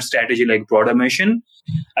 using a strategy like broad automation,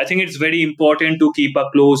 I think it's very important to keep a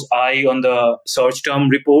close eye on the search term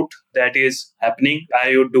report that is happening.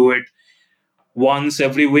 I would do it once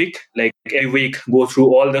every week, like every week, go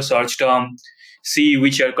through all the search term, see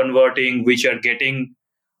which are converting, which are getting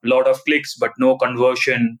a lot of clicks but no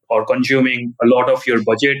conversion, or consuming a lot of your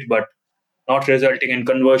budget but not resulting in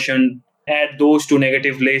conversion. Add those to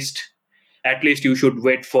negative list. At least you should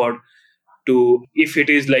wait for to, if it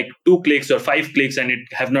is like 2 clicks or 5 clicks and it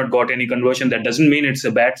have not got any conversion, that doesn't mean it's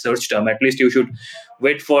a bad search term. At least you should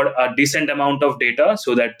wait for a decent amount of data,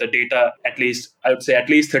 so that the data, at least I would say at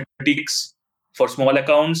least 30 clicks for small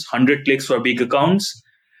accounts, 100 clicks for big accounts.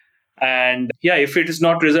 And yeah, if it is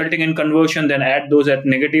not resulting in conversion, then add those at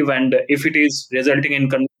negative. And if it is resulting in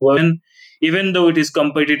conversion, even though it is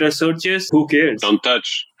competitor searches, who cares? Don't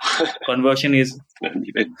touch. Conversion is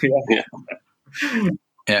Yeah.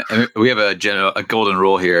 Yeah, I mean, we have a golden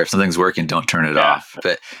rule here. If something's working, don't turn it off.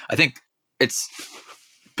 But I think it's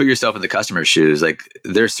put yourself in the customer's shoes. Like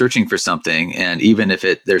they're searching for something, and even if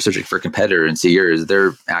they're searching for a competitor and see yours,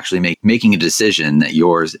 they're actually making a decision that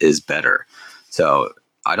yours is better. So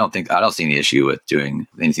I don't see any issue with doing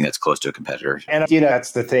anything that's close to a competitor. And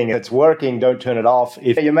that's the thing. If it's working, don't turn it off.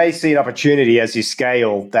 If you may see an opportunity as you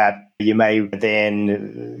scale that you may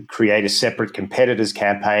then create a separate competitors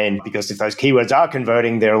campaign, because if those keywords are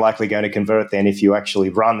converting, they're likely going to convert then if you actually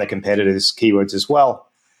run the competitors' keywords as well.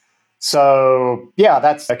 So yeah,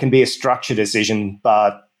 that can be a structure decision,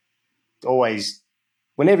 but always,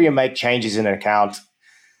 whenever you make changes in an account,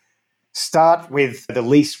 start with the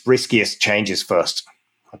least riskiest changes first.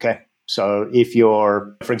 Okay. So if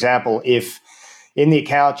for example, if in the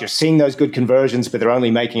account you're seeing those good conversions, but they're only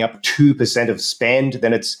making up 2% of spend,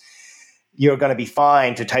 then you're going to be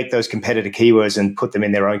fine to take those competitor keywords and put them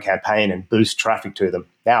in their own campaign and boost traffic to them.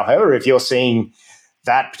 Now, however, if you're seeing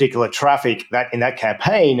that particular traffic that in that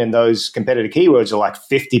campaign and those competitor keywords are like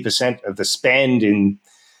 50% of the spend in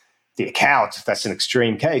the account, that's an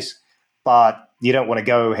extreme case. But you don't want to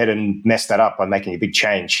go ahead and mess that up by making a big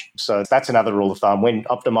change. So that's another rule of thumb. When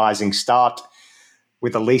optimizing, start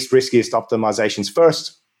with the least riskiest optimizations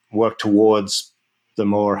first, work towards the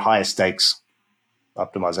more higher stakes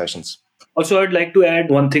optimizations. Also, I'd like to add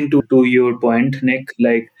one thing to your point, Nick.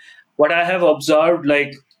 Like what I have observed,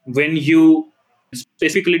 like when you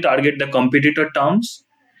specifically target the competitor terms,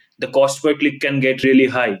 the cost per click can get really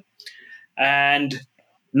high. And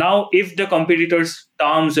now if the competitors'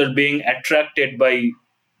 terms are being attracted by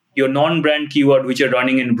your non-brand keyword, which are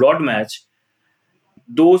running in broad match,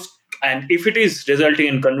 and if it is resulting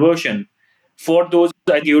in conversion, for those,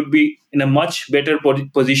 I think you would be in a much better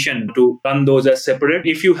position to run those as separate.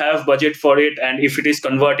 If you have budget for it, and if it is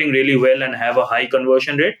converting really well and have a high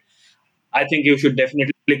conversion rate, I think you should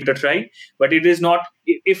definitely give it a try. But it is not,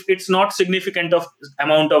 if it's not significant of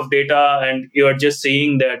amount of data and you're just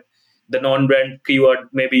seeing that the non-brand keyword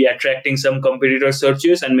may be attracting some competitor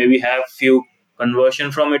searches and maybe have few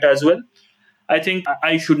conversion from it as well, I think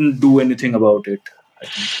I shouldn't do anything about it.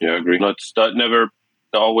 Yeah, I agree. Never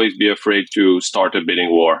always be afraid to start a bidding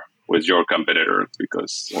war with your competitor,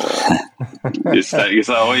 because it's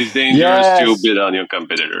always dangerous to bid on your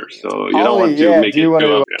competitor. So you don't want to make it too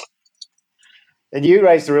up. And you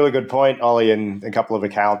raised a really good point, Ollie, in a couple of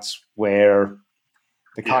accounts where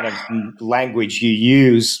the kind of language you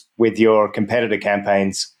use with your competitor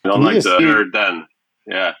campaigns. Like the better than.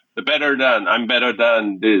 Yeah, the better than. I'm better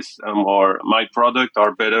than this, or my product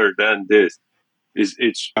are better than this.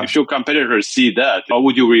 If your competitors see that, how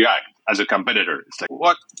would you react as a competitor? It's like,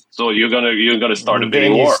 what? So you're gonna start a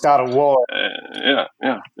bidding war. Start a war.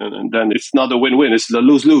 And then it's not a win-win. It's the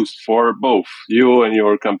lose-lose for both you and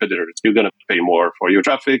your competitors. You're gonna pay more for your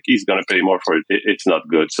traffic. He's gonna pay more for it. It's not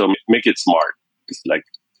good. So make it smart. It's like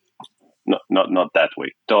not that way.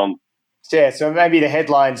 Don't. Yeah. So maybe the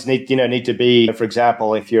headlines need to be, for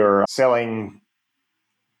example, if you're selling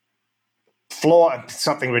floor,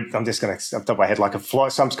 something, I'm just going to, off the top of my head, like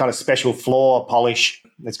some kind of special floor polish,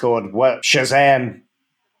 It's called Shazam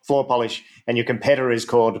floor polish, and your competitor is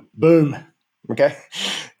called Boom. Okay?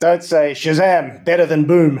 Don't say Shazam, better than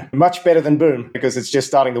Boom, much better than Boom, because it's just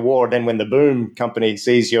starting the war. Then when the Boom company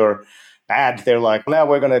sees your ad, they're like, now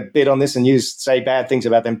we're going to bid on this and say bad things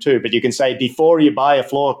about them too. But you can say, before you buy a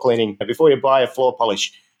floor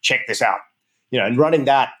polish, check this out. And running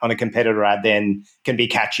that on a competitor ad then can be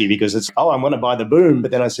catchy, because it's, I'm going to buy the Boom,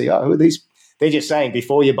 but then I see, who are these? They're just saying,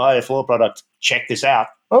 before you buy a floor product, check this out.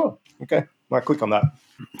 Oh, okay. Might click on that.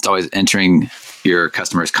 It's always entering your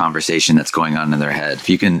customer's conversation that's going on in their head. If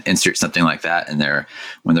you can insert something like that in there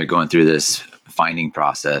when they're going through this finding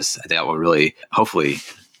process, I think that will really, hopefully,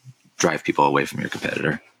 drive people away from your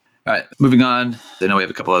competitor. All right, moving on. I know we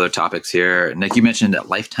have a couple other topics here. Nick, you mentioned that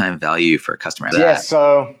lifetime value for a customer. Yeah,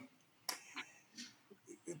 so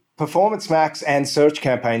Performance Max and search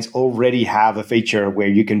campaigns already have a feature where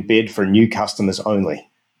you can bid for new customers only.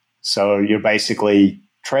 So you're basically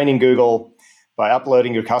training Google by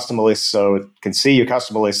uploading your customer list so it can see your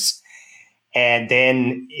customer lists, and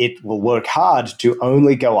then it will work hard to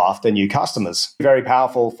only go after new customers. Very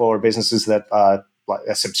powerful for businesses that are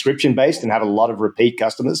subscription-based and have a lot of repeat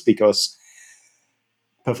customers, because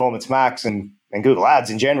Performance Max and Google Ads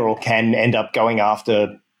in general can end up going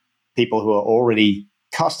after people who are already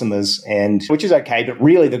customers, and which is okay, but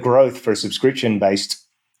really the growth for subscription-based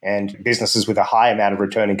and businesses with a high amount of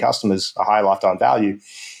returning customers, a high lifetime value,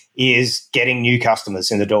 is getting new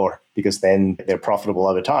customers in the door, because then they're profitable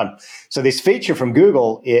over time. So this feature from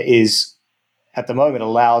Google is, at the moment,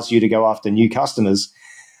 allows you to go after new customers.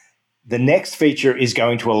 The next feature is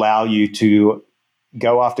going to allow you to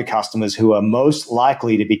go after customers who are most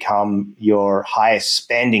likely to become your highest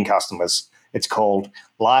spending customers. It's called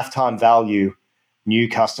lifetime value new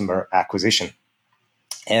customer acquisition.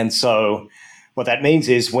 And so what that means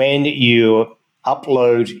is, when you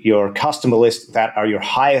upload your customer list that are your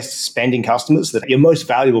highest spending customers, that are your most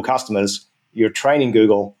valuable customers, you're training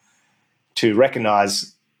Google to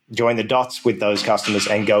recognize, join the dots with those customers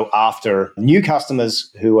and go after new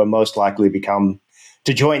customers who are most likely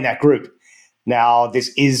to join that group. Now,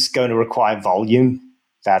 this is going to require volume.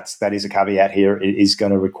 That is a caveat here. It is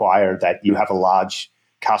going to require that you have a large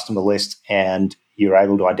customer list and you're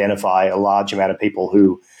able to identify a large amount of people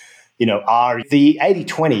who, are the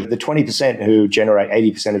 80-20, the 20% who generate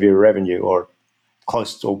 80% of your revenue, or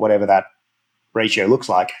close to whatever that ratio looks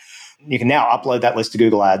like. You can now upload that list to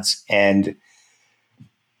Google Ads, and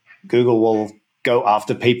Google will go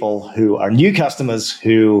after people who are new customers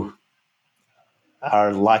who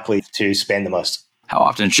are likely to spend the most. How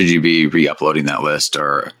often should you be re-uploading that list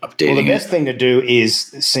or updating it? Well, the best thing to do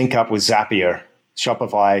is sync up with Zapier,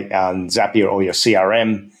 Shopify, and Zapier, or your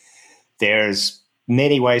CRM. There's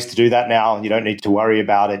many ways to do that now. You don't need to worry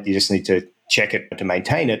about it. You just need to check it to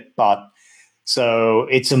maintain it. But so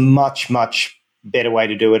it's a much, much better way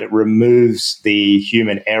to do it. It removes the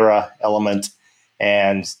human error element.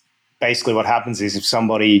 And basically what happens is, if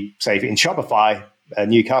somebody, say in Shopify, a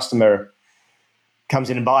new customer comes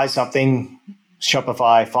in and buys something,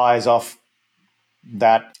 Shopify fires off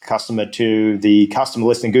that customer to the customer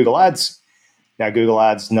list in Google Ads. Now Google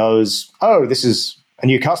Ads knows, this is a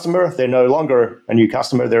new customer. They're no longer a new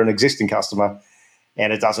customer. They're an existing customer.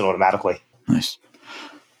 And it does it automatically. Nice.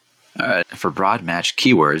 All right. For broad match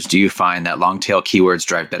keywords, do you find that long tail keywords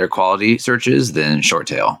drive better quality searches than short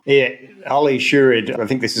tail? Yeah, Ali Shurid, I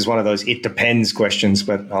think this is one of those it depends questions,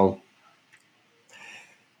 but I'll...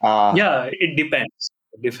 Yeah, it depends.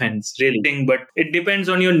 It depends, really. But it depends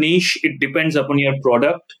on your niche. It depends upon your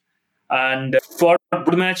product. And for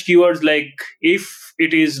broad match keywords, like if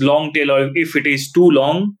it is long tail or if it is too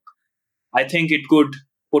long, I think it could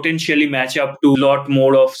potentially match up to a lot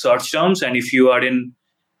more of search terms. And if you are in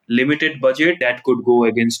limited budget, that could go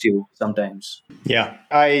against you sometimes. Yeah,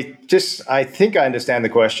 I think I understand the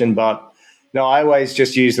question, but no, I always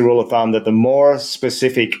just use the rule of thumb that the more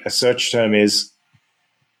specific a search term is,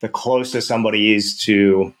 the closer somebody is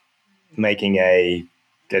to making a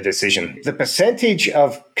decision. The percentage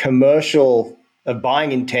of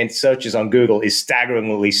buying intent searches on Google is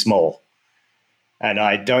staggeringly small. And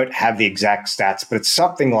I don't have the exact stats, but it's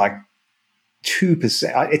something like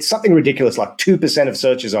 2%. It's something ridiculous, like 2% of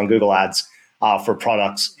searches on Google Ads are for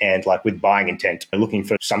products and like with buying intent. They're looking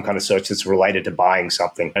for some kind of search that's related to buying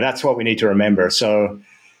something. And that's what we need to remember. So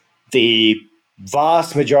the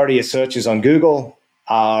vast majority of searches on Google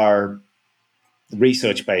are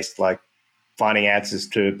research-based, like finding answers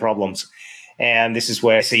to problems. And this is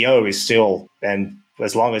where SEO is still, and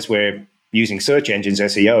as long as we're using search engines,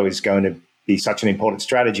 SEO is going to be such an important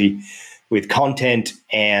strategy with content.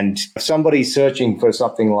 And if somebody's searching for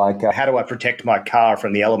something like, how do I protect my car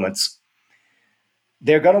from the elements?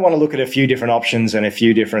 they're going to want to look at a few different options and a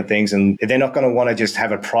few different things, and they're not going to want to just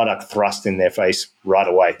have a product thrust in their face right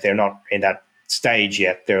away. They're not in that stage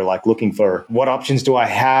yet. They're like looking for, what options do I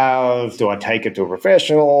have? Do I take it to a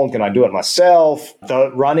professional? Can I do it myself?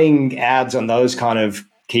 Running ads on those kind of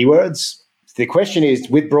keywords. The question is,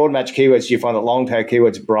 with broad match keywords, do you find that long tail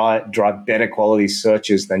keywords drive better quality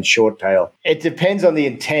searches than short tail? It depends on the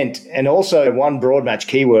intent. And also, one broad match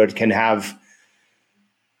keyword can have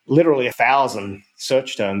literally 1,000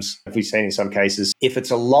 search terms, if we've seen in some cases. If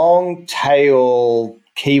it's a long tail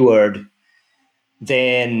keyword,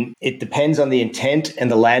 then it depends on the intent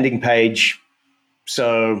and the landing page.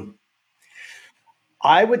 So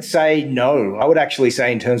I would say no. I would actually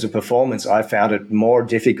say in terms of performance, I found it more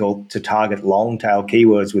difficult to target long tail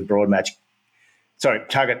keywords with broad match.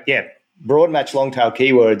 Broad match long tail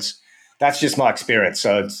keywords. That's just my experience.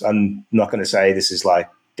 So I'm not going to say this is like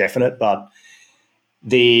definite, but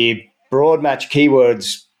the broad match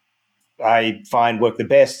keywords I find work the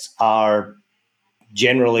best are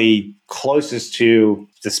generally closest to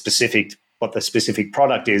what the specific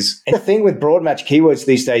product is. And the thing with broad match keywords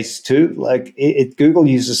these days too, like Google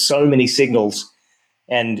uses so many signals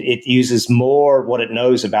and it uses more what it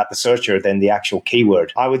knows about the searcher than the actual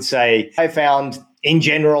keyword. I would say I found in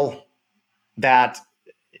general that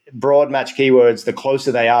broad match keywords, the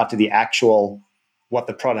closer they are to the actual what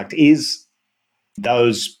the product is,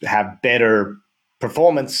 those have better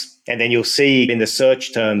performance. And then you'll see in the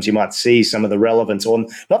search terms, you might see some of the relevance, or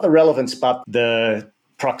not the relevance, but the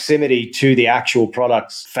proximity to the actual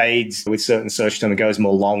products fades with certain search terms and goes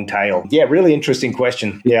more long tail. Yeah, really interesting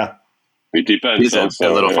question. Yeah. It depends. A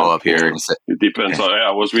little follow-up here. It depends.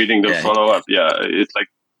 I was reading the follow-up. Yeah, it's like,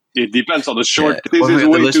 it depends on the short. Yeah. This is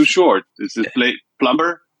way too short. This is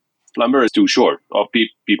plumber. Plumber is too short. Or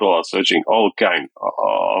people are searching all kind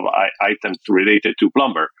of items related to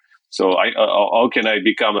plumber. So how can I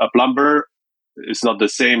become a plumber? It's not the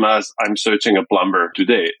same as I'm searching a plumber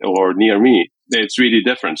today or near me. It's really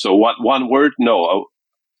different. So one word? No.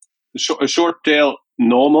 A short tail,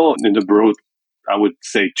 normal. In the broad, I would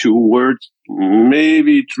say 2 words,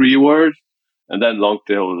 maybe 3 words. And then long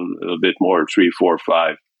tail, a bit more, 3, 4,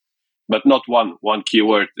 5. But not one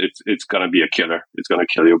keyword. It's going to be a killer. It's going to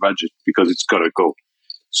kill your budget because it's going to go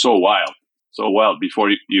so wild before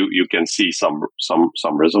you can see some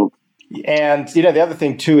result. And the other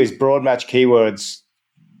thing too is broad match keywords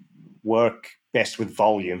work best with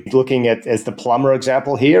volume. Looking at as the plumber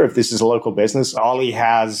example here, if this is a local business, Ollie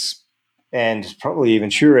has, and probably even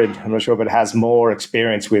Shurid, I'm not sure, but has more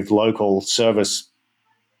experience with local service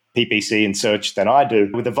PPC and search than I do.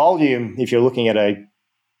 With the volume, if you're looking at a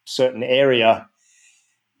certain area,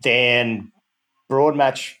 then broad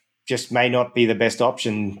match just may not be the best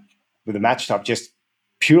option with a match type, just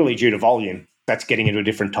purely due to volume. That's getting into a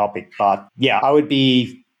different topic. But yeah, I would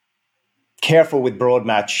be careful with broad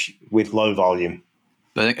match with low volume.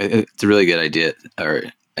 But I think it's a really good idea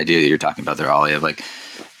that you're talking about there, Ollie, of like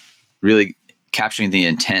really capturing the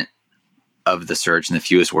intent of the search in the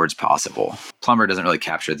fewest words possible. Plumber doesn't really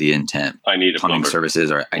capture the intent. I need a plumbing plumber.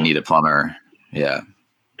 Services, or I need a plumber. Yeah.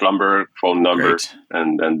 Plumber, phone number, Great.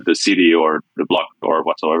 and then the city or the block or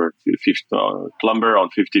whatsoever. Plumber on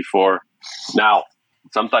 54. Now,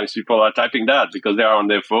 sometimes people are typing that because they are on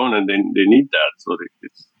their phone and they need that. So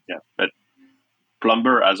but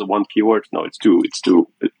plumber as a one keyword, no, it's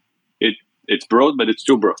broad, but it's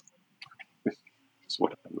too broad.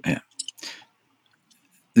 Yeah.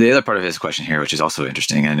 The other part of his question here, which is also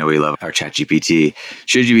interesting, I know we love our ChatGPT.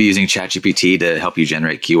 Should you be using ChatGPT to help you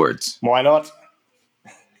generate keywords? Why not?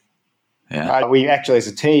 Yeah. We actually, as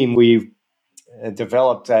a team, we've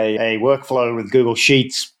developed a workflow with Google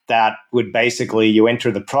Sheets that would basically, you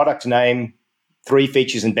enter the product name, 3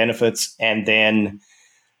 features and benefits, and then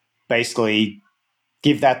basically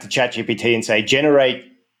give that to ChatGPT and say, generate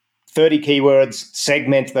 30 keywords,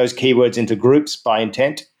 segment those keywords into groups by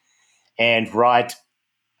intent, and write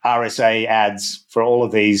RSA ads for all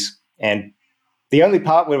of these. And the only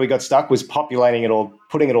part where we got stuck was populating it all,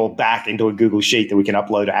 putting it all back into a Google Sheet that we can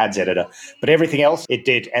upload to Ads Editor. But everything else, it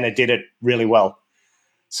did, and it did it really well.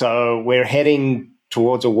 So we're heading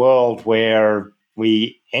towards a world where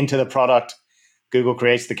we enter the product, Google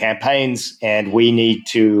creates the campaigns, and we need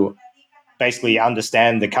to basically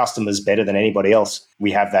understand the customers better than anybody else.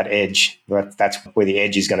 We have that edge. That's where the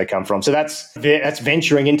edge is going to come from. So that's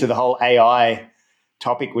venturing into the whole AI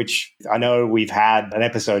topic, which I know we've had an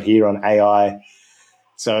episode here on AI.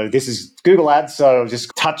 So this is Google Ads, so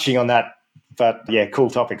just touching on that. But yeah, cool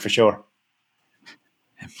topic for sure.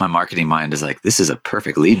 My marketing mind is like, this is a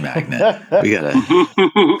perfect lead magnet. We got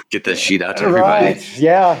to get this sheet out to everybody. Right.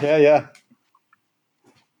 Yeah.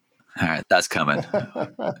 All right, that's coming.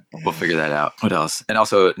 We'll figure that out. What else? And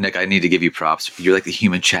also, Nick, I need to give you props. You're like the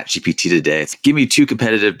human chat GPT today. Give me two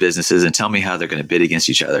competitive businesses and tell me how they're going to bid against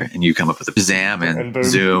each other. And you come up with a Zam and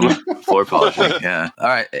Zoom floor polishing. Yeah. All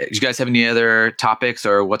right. Do you guys have any other topics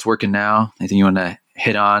or what's working now? Anything you want to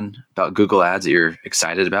hit on about Google Ads that you're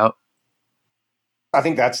excited about? I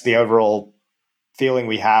think that's the overall feeling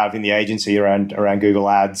we have in the agency around Google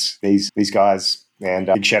Ads. These guys, and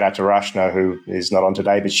big shout out to Rashna, who is not on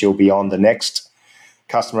today, but she'll be on the next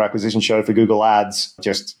customer acquisition show for Google Ads.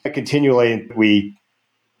 Just continually,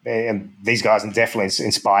 and these guys definitely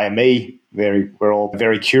inspire me. We're all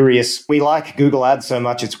very curious. We like Google Ads so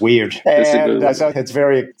much, it's weird. And so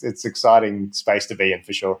it's exciting space to be in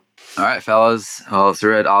for sure. All right, fellas. Well,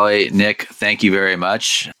 Sured, Ali, Nick, thank you very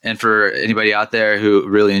much. And for anybody out there who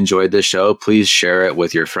really enjoyed this show, please share it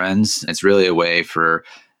with your friends. It's really a way for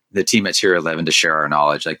the team at Tier 11 to share our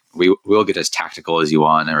knowledge. Like we'll get as tactical as you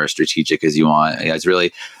want or as strategic as you want. It's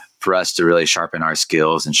really for us to really sharpen our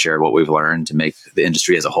skills and share what we've learned to make the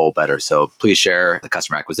industry as a whole better. So please share the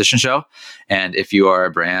Customer Acquisition Show. And if you are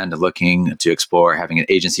a brand looking to explore having an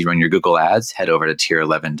agency run your Google Ads, head over to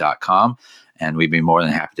tier11.com and we'd be more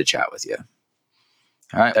than happy to chat with you.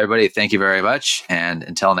 All right, everybody, thank you very much. And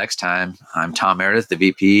until next time, I'm Tom Meredith, the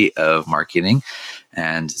VP of Marketing,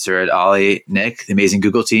 and Sured, Ali, Nick, the amazing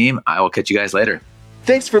Google team. I will catch you guys later.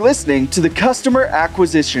 Thanks for listening to the Customer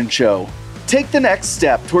Acquisition Show. Take the next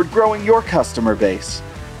step toward growing your customer base.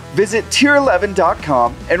 Visit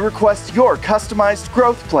tier11.com and request your customized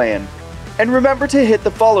growth plan. And remember to hit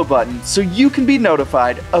the follow button so you can be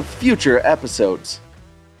notified of future episodes.